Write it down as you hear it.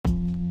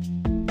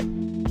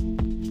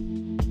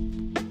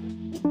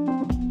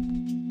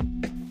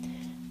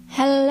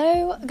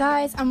Hello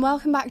guys, and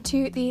welcome back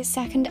to the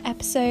second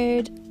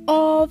episode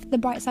of the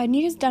Brightside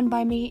news done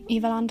by me,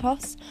 Eva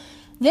Lantos.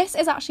 This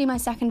is actually my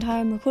second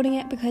time recording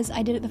it because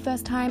I did it the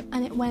first time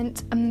and it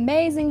went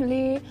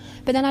amazingly,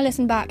 but then I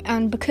listened back,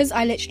 and because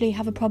I literally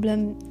have a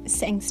problem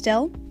sitting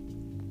still,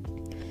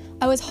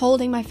 I was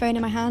holding my phone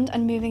in my hand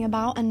and moving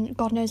about, and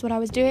God knows what I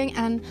was doing,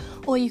 and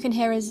all you can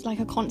hear is like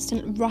a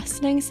constant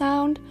rustling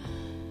sound,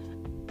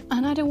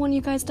 and I don't want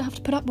you guys to have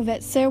to put up with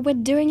it, so we're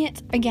doing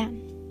it again.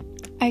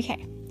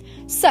 Okay,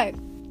 so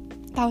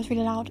that was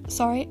really loud,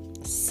 sorry.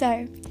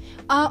 So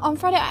on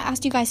Friday I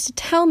asked you guys to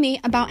tell me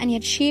about any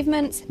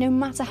achievements, no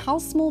matter how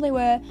small they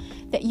were,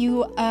 that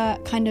you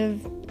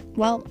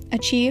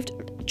achieved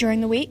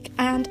during the week,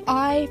 and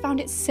I found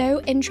it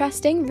so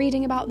interesting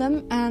reading about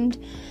them and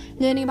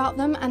learning about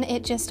them, and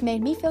it just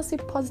made me feel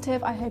super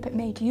positive. I hope it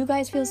made you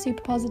guys feel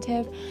super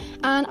positive,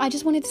 and I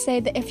just wanted to say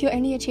that if your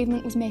only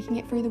achievement was making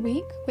it through the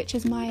week, which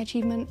is my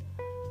achievement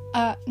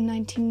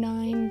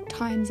 99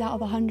 times out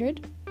of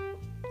 100,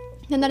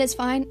 then that is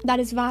fine, that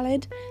is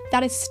valid,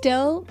 that is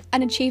still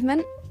an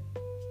achievement.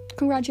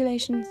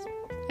 Congratulations,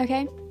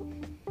 okay?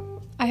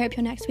 I hope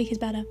your next week is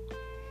better.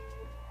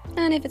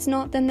 And if it's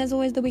not, then there's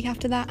always the week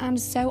after that, and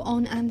so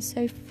on and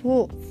so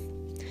forth.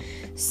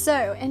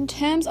 So, in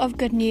terms of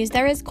good news,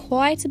 there is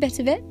quite a bit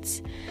of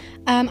it.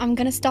 I'm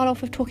going to start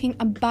off with talking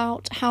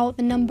about how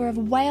the number of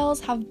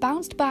whales have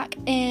bounced back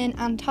in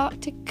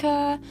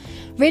Antarctica.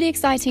 Really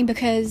exciting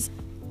because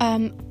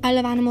I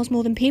love animals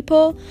more than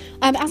people,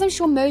 as I'm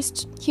sure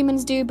most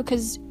humans do,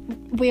 because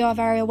we are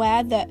very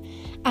aware that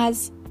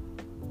as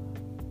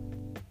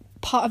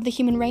part of the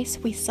human race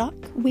we suck.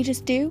 We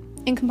just do,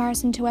 in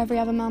comparison to every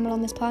other mammal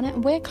on this planet.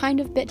 We're kind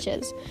of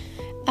bitches.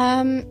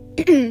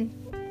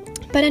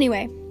 But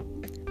anyway,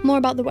 more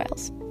about the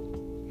whales.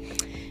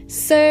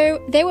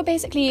 So they were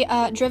basically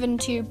driven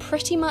to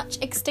pretty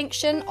much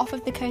extinction off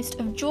of the coast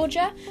of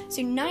Georgia.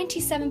 So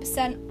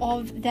 97%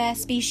 of their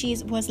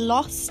species was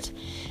lost.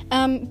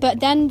 But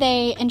then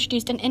they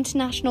introduced an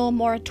international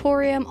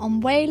moratorium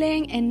on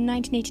whaling in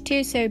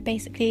 1982. So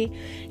basically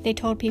they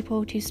told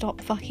people to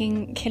stop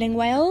fucking killing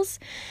whales.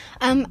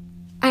 And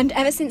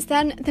ever since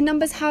then, the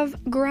numbers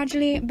have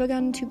gradually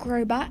begun to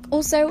grow back.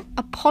 Also,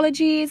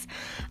 apologies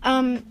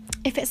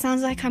if it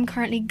sounds like I'm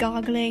currently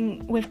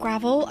gargling with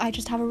gravel. I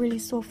just have a really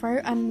sore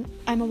throat, and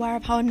I'm aware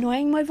of how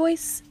annoying my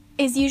voice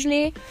is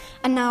usually,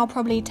 and now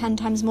probably 10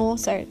 times more,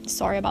 so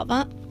sorry about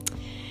that.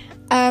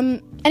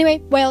 Anyway,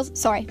 whales,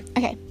 sorry.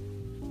 Okay.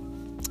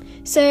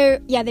 So,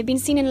 yeah, they've been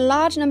seen in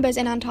large numbers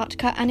in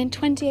Antarctica, and in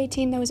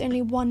 2018 there was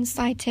only one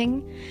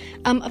sighting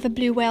of a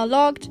blue whale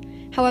logged.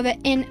 However,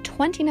 in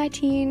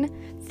 2019,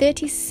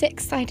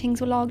 36 sightings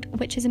were logged,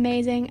 which is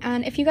amazing.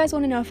 And if you guys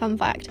want to know a fun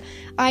fact,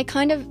 I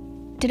kind of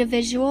did a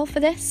visual for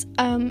this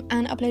and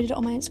uploaded it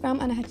on my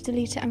Instagram, and I had to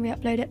delete it and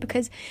re-upload it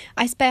because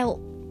I spelt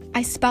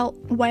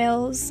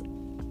Wales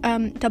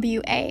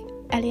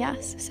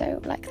W-A-L-E-S, so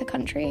like the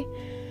country,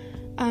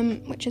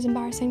 which is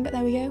embarrassing, but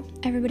there we go.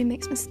 Everybody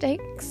makes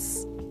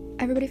mistakes.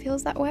 Everybody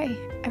feels that way.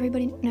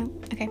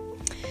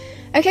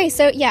 Okay,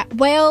 so yeah,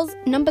 whales,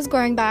 numbers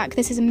growing back.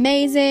 This is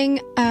amazing.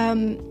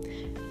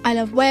 I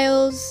love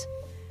whales,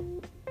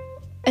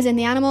 as in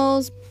the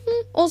animals,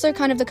 also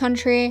kind of the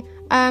country.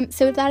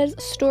 So that is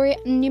story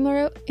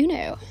numero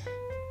uno.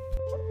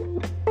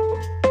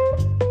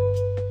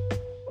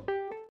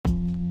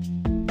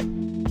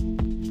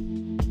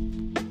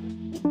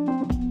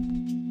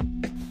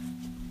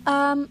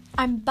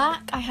 I'm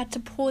back. I had to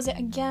pause it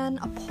again.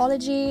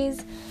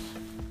 Apologies.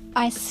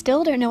 I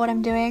still don't know what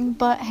I'm doing,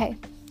 but hey,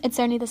 it's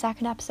only the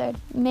second episode.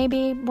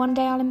 Maybe one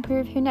day I'll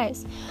improve, who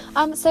knows.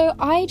 So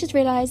I just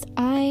realised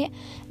I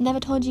never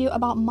told you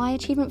about my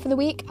achievement for the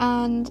week,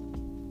 and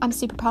I'm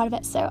super proud of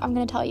it, so I'm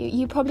going to tell you.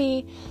 You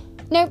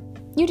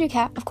do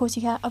care. Of course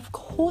you care. Of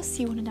course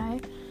you want to know.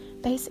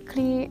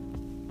 Basically,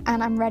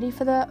 and I'm ready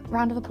for the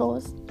round of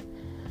applause,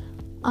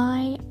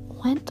 I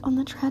went on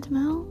the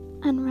treadmill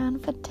and ran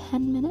for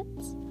 10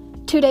 minutes.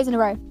 2 days in a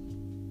row.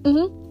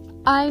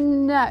 I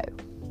know.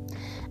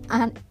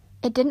 And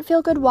it didn't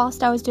feel good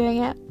whilst I was doing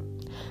it.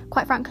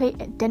 Quite frankly,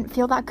 it didn't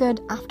feel that good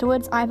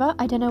afterwards either.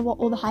 I don't know what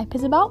all the hype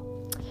is about,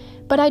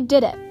 but I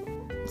did it.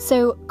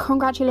 So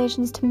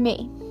congratulations to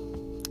me.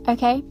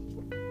 Okay?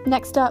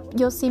 Next up,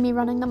 you'll see me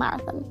running the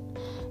marathon.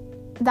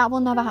 That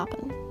will never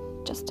happen,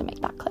 just to make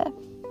that clear.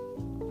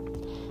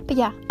 But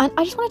yeah, and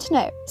I just wanted to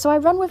know. So I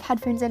run with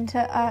headphones in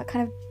to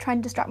kind of try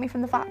and distract me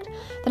from the fact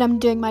that I'm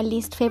doing my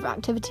least favourite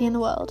activity in the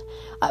world.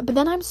 But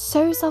then I'm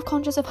so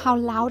self-conscious of how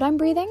loud I'm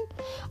breathing,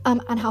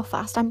 and how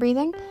fast I'm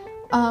breathing.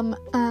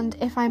 And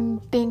if I'm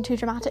being too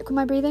dramatic with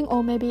my breathing,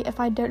 or maybe if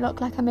I don't look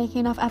like I'm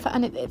making enough effort,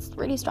 and it's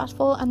really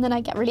stressful, and then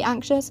I get really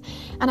anxious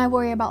and I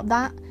worry about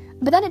that.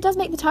 But then it does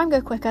make the time go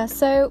quicker,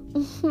 so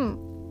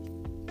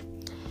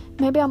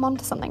maybe I'm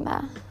onto something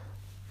there.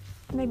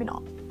 Maybe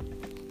not.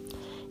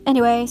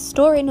 Anyway,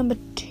 story number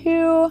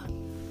 2.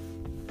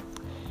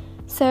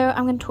 So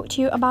I'm going to talk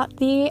to you about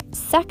the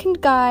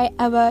second guy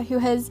ever who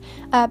has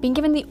been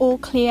given the all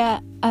clear.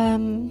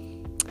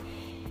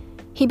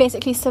 he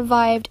basically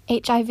survived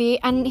HIV,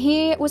 and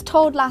he was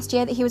told last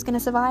year that he was going to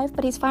survive,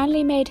 but he's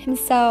finally made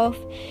himself,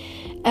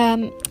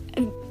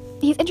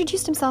 he's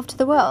introduced himself to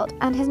the world,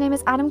 and his name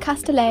is Adam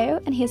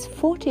Castelleo, and he is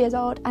 40 years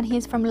old, and he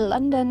is from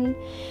London,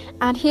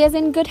 and he is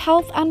in good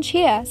health and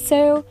cheer.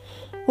 So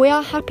we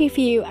are happy for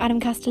you, Adam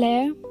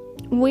Castelleo.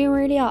 We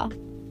really are.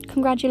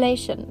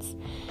 Congratulations.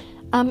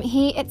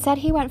 It said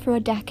he went through a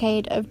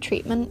decade of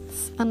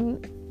treatments,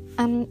 and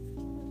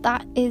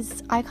that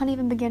is, I can't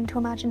even begin to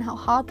imagine how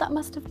hard that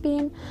must have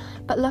been,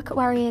 but look at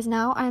where he is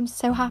now. I am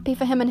so happy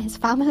for him and his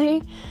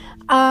family.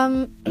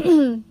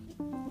 Sorry,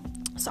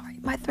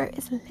 my throat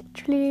is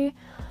literally,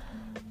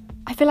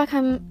 I feel like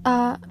I'm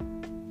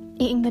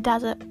eating the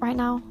desert right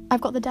now. I've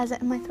got the desert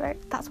in my throat.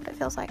 That's what it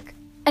feels like.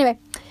 Anyway,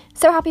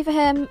 so happy for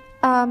him,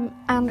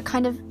 and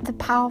kind of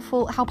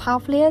how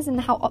powerful he is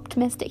and how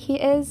optimistic he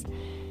is.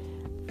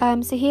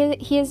 So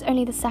he is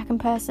only the second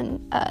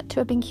person to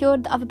have been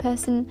cured. The other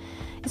person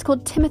is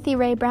called Timothy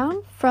Ray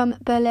Brown from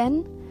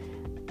Berlin,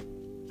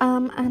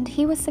 and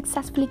he was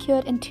successfully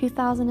cured in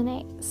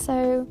 2008.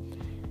 So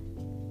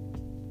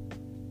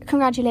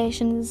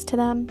congratulations to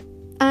them.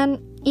 And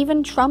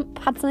even Trump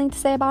had something to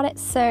say about it.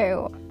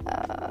 So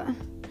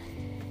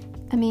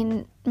I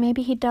mean,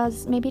 maybe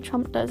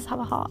Trump does have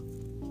a heart.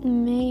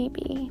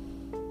 Maybe.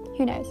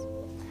 Who knows?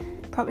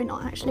 Probably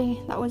not,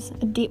 actually. That was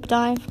a deep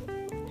dive.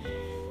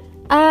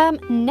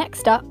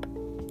 Next up,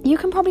 you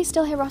can probably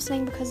still hear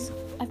rustling because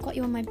I've got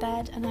you on my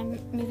bed and I'm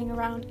moving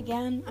around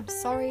again. I'm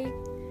sorry.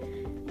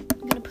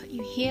 I'm gonna put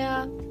you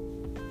here.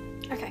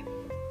 Okay.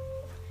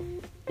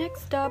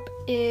 Next up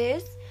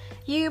is,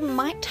 you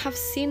might have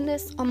seen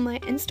this on my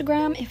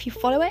Instagram if you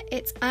follow it.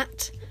 It's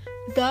at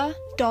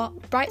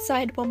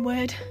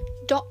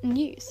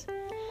the.brightside.news.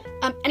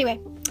 Anyway,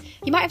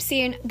 you might have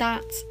seen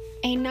that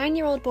a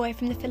 9-year-old boy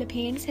from the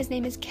Philippines, his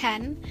name is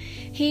Ken,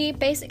 he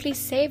basically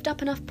saved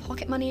up enough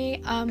pocket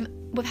money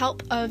with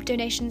help of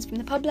donations from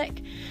the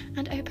public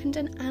and opened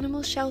an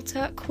animal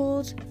shelter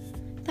called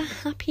the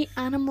Happy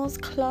Animals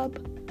Club.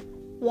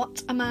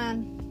 What a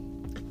man.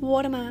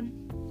 What a man.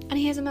 And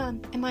he is a man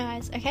in my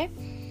eyes, okay?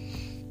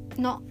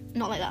 Not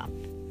like that.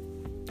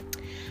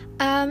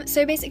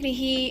 So basically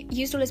he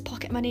used all his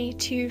pocket money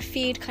to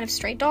feed kind of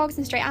stray dogs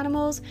and stray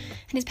animals,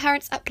 and his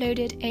parents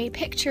uploaded a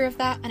picture of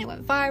that and it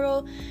went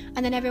viral,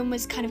 and then everyone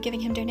was kind of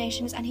giving him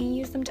donations, and he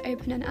used them to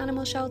open an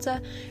animal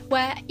shelter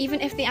where even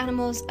if the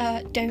animals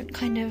don't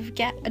kind of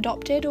get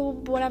adopted or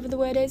whatever the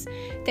word is,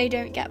 they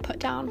don't get put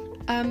down,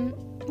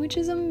 which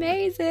is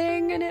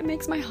amazing, and it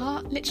makes my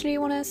heart literally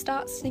want to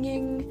start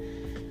singing.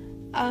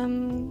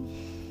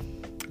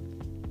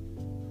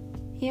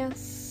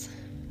 Yes.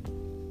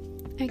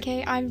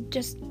 Okay, I'm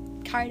just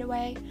carried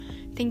away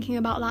thinking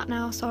about that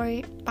now,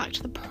 sorry. Back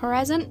to the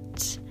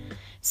present.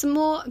 Some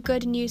more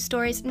good news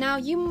stories. Now,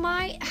 you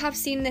might have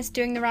seen this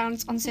doing the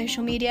rounds on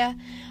social media.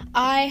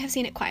 I have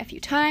seen it quite a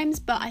few times,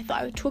 but I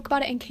thought I would talk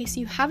about it in case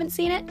you haven't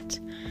seen it.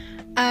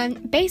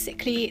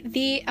 Basically,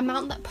 the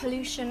amount that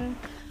pollution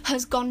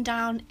has gone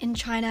down in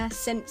China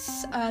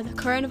since the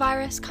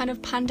coronavirus kind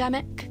of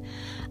pandemic.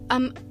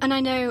 And I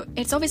know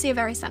it's obviously a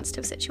very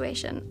sensitive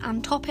situation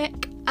and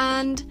topic,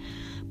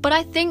 but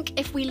I think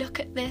if we look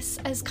at this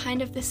as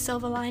kind of the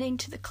silver lining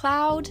to the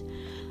cloud,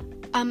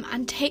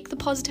 and take the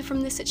positive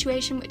from this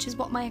situation, which is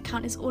what my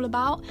account is all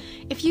about.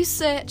 If you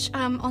search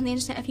on the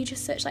internet, if you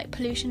just search like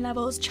pollution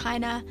levels,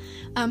 China,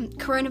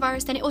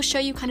 coronavirus, then it will show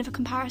you kind of a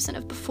comparison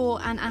of before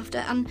and after,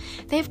 and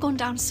they've gone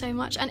down so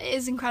much, and it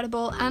is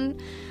incredible.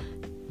 And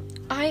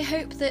I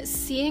hope that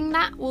seeing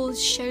that will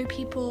show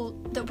people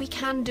that we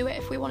can do it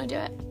if we want to do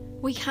it.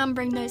 We can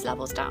bring those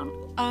levels down.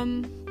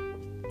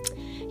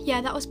 Yeah,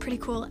 that was pretty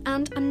cool.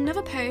 And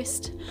another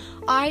post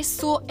I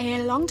saw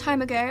a long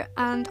time ago,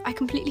 and I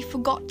completely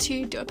forgot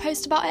to do a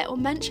post about it or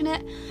mention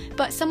it,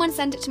 but someone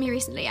sent it to me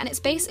recently, and it's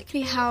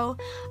basically how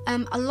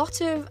a lot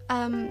of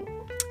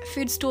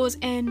food stores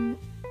in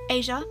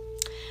Asia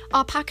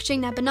are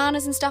packaging their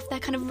bananas and stuff. They're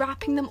kind of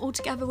wrapping them all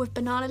together with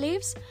banana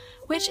leaves,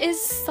 which is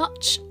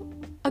such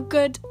a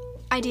good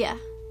idea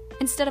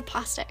instead of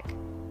plastic.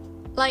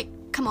 Like,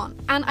 come on.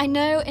 And I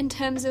know in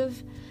terms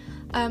of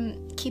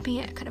keeping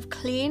it kind of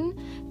clean,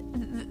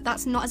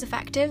 that's not as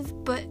effective,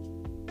 but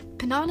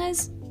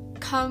bananas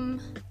come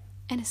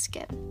in a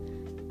skin,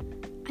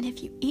 and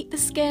if you eat the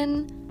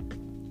skin,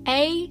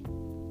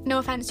 no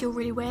offense, you're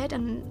really weird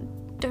and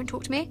don't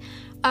talk to me,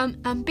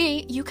 and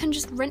B, you can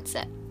just rinse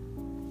it.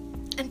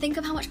 And think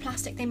of how much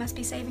plastic they must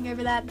be saving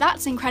over there.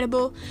 That's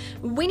incredible.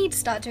 We need to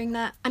start doing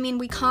that. I mean,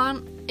 we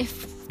can't,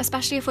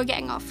 especially if we're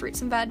getting our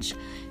fruits and veg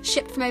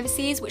shipped from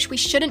overseas, which we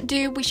shouldn't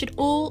do. We should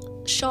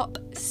all shop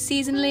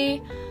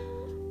seasonally,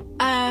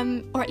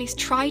 or at least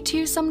try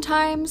to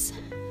sometimes.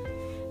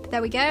 But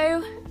there we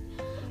go.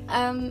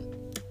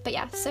 But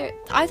yeah, so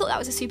I thought that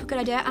was a super good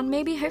idea, and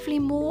maybe hopefully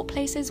more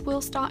places will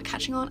start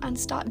catching on and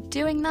start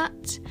doing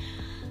that.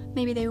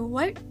 Maybe they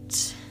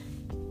won't,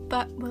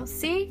 but we'll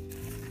see.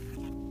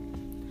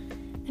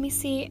 Let me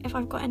see if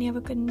I've got any other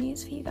good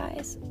news for you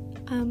guys.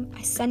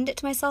 I send it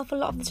to myself a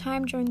lot of the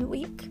time during the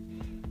week.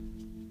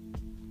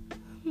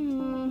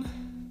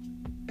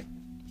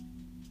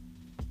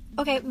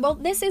 Okay, well,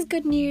 this is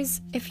good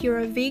news if you're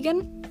a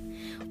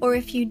vegan or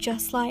if you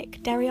just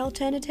like dairy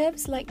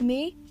alternatives like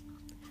me.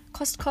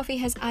 Costa Coffee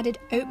has added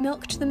oat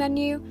milk to the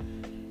menu.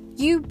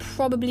 You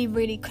probably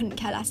really couldn't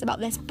care less about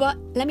this, but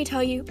let me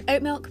tell you,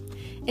 oat milk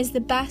is the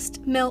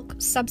best milk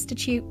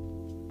substitute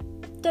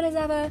that has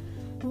ever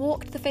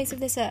walked the face of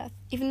this earth,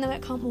 even though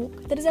it can't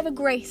walk, that has ever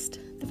graced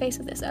the face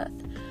of this earth.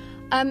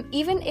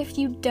 Even if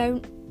you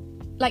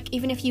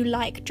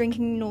like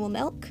drinking normal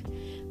milk,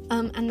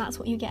 and that's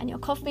what you get in your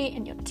coffee,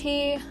 in your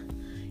tea,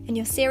 in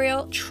your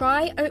cereal,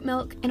 try oat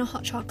milk in a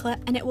hot chocolate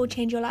and it will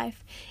change your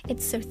life.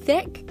 It's so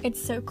thick,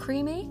 it's so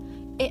creamy,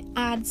 it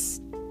adds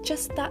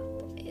just that,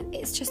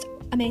 it's just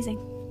amazing.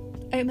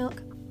 Oat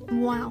milk,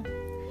 wow,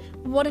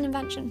 what an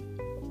invention.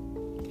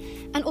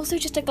 And also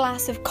just a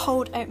glass of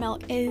cold oat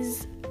milk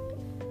it's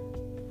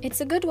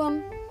a good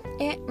one.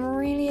 It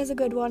really is a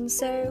good one.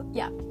 So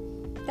yeah,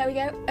 there we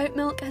go. Oat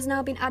milk has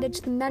now been added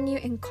to the menu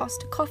in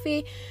Costa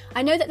Coffee.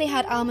 I know that they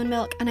had almond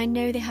milk and I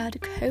know they had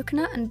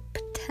coconut and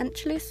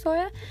potentially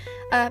soya,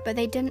 but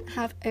they didn't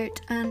have oat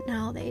and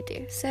now they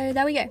do. So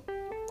there we go.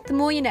 The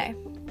more you know.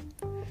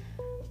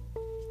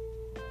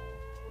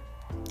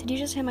 Did you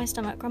just hear my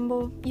stomach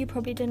grumble? You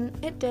probably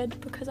didn't. It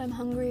did, because I'm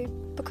hungry.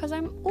 Because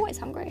I'm always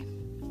hungry.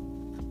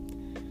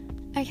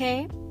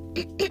 Okay.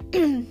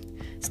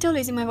 Still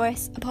losing my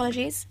voice.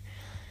 Apologies.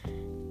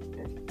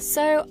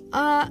 So,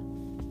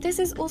 this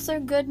is also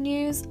good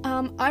news.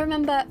 I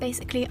remember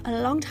basically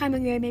a long time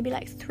ago, maybe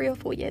like 3 or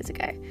 4 years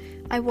ago,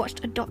 I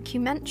watched a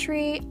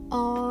documentary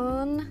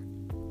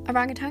on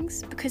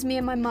orangutans because me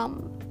and my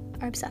mum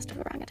are obsessed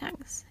with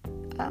orangutans.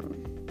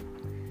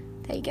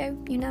 There you go.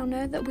 You now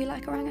know that we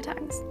like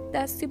orangutans.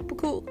 They're super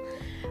cool.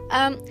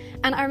 And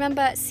I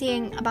remember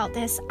seeing about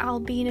this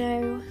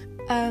albino,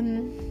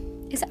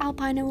 is it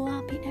albino or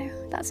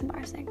albino? That's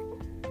embarrassing.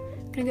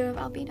 I'm gonna go with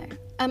albino.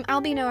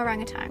 Albino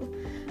orangutan.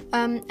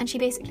 And she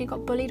basically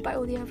got bullied by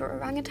all the other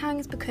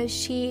orangutans because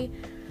she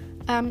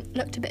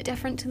looked a bit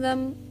different to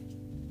them.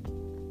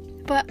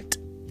 But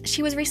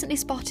she was recently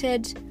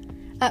spotted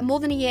more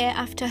than a year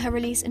after her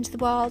release into the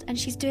wild, and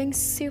she's doing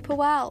super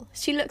well.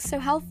 She looks so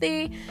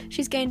healthy,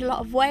 she's gained a lot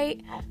of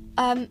weight,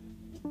 and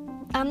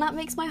that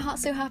makes my heart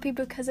so happy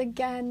because,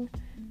 again,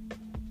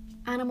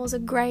 animals are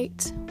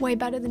great, way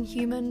better than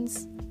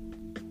humans,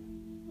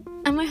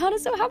 and my heart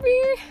is so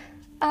happy.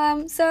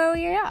 So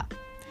yeah,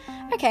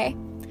 okay,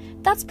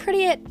 that's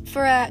pretty it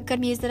for good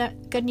news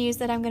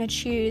that I'm going to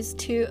choose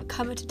to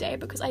cover today,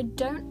 because I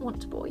don't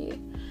want to bore you,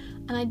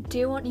 and I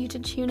do want you to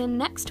tune in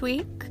next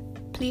week,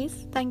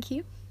 please. Thank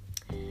you.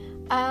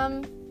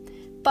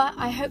 But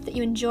I hope that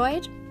you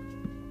enjoyed.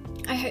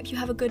 I hope you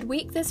have a good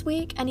week this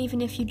week, and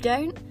even if you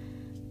don't,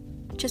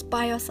 just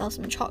buy yourself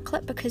some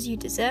chocolate because you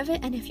deserve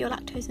it, and if you're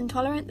lactose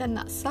intolerant, then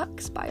that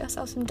sucks. Buy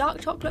yourself some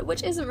dark chocolate,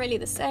 which isn't really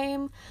the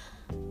same.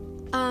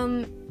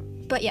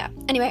 But yeah,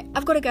 anyway,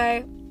 I've got to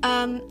go.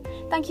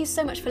 Thank you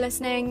so much for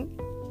listening.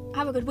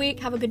 Have a good week,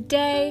 have a good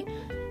day.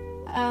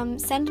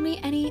 Send me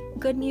any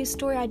good news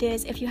story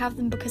ideas if you have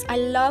them, because I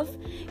love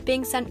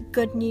being sent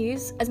good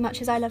news as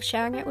much as I love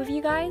sharing it with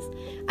you guys.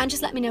 And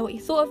just let me know what you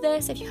thought of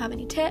this. If you have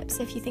any tips,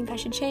 if you think I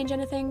should change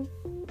anything,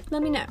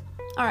 let me know.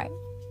 Alright,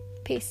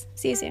 peace.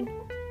 See you soon.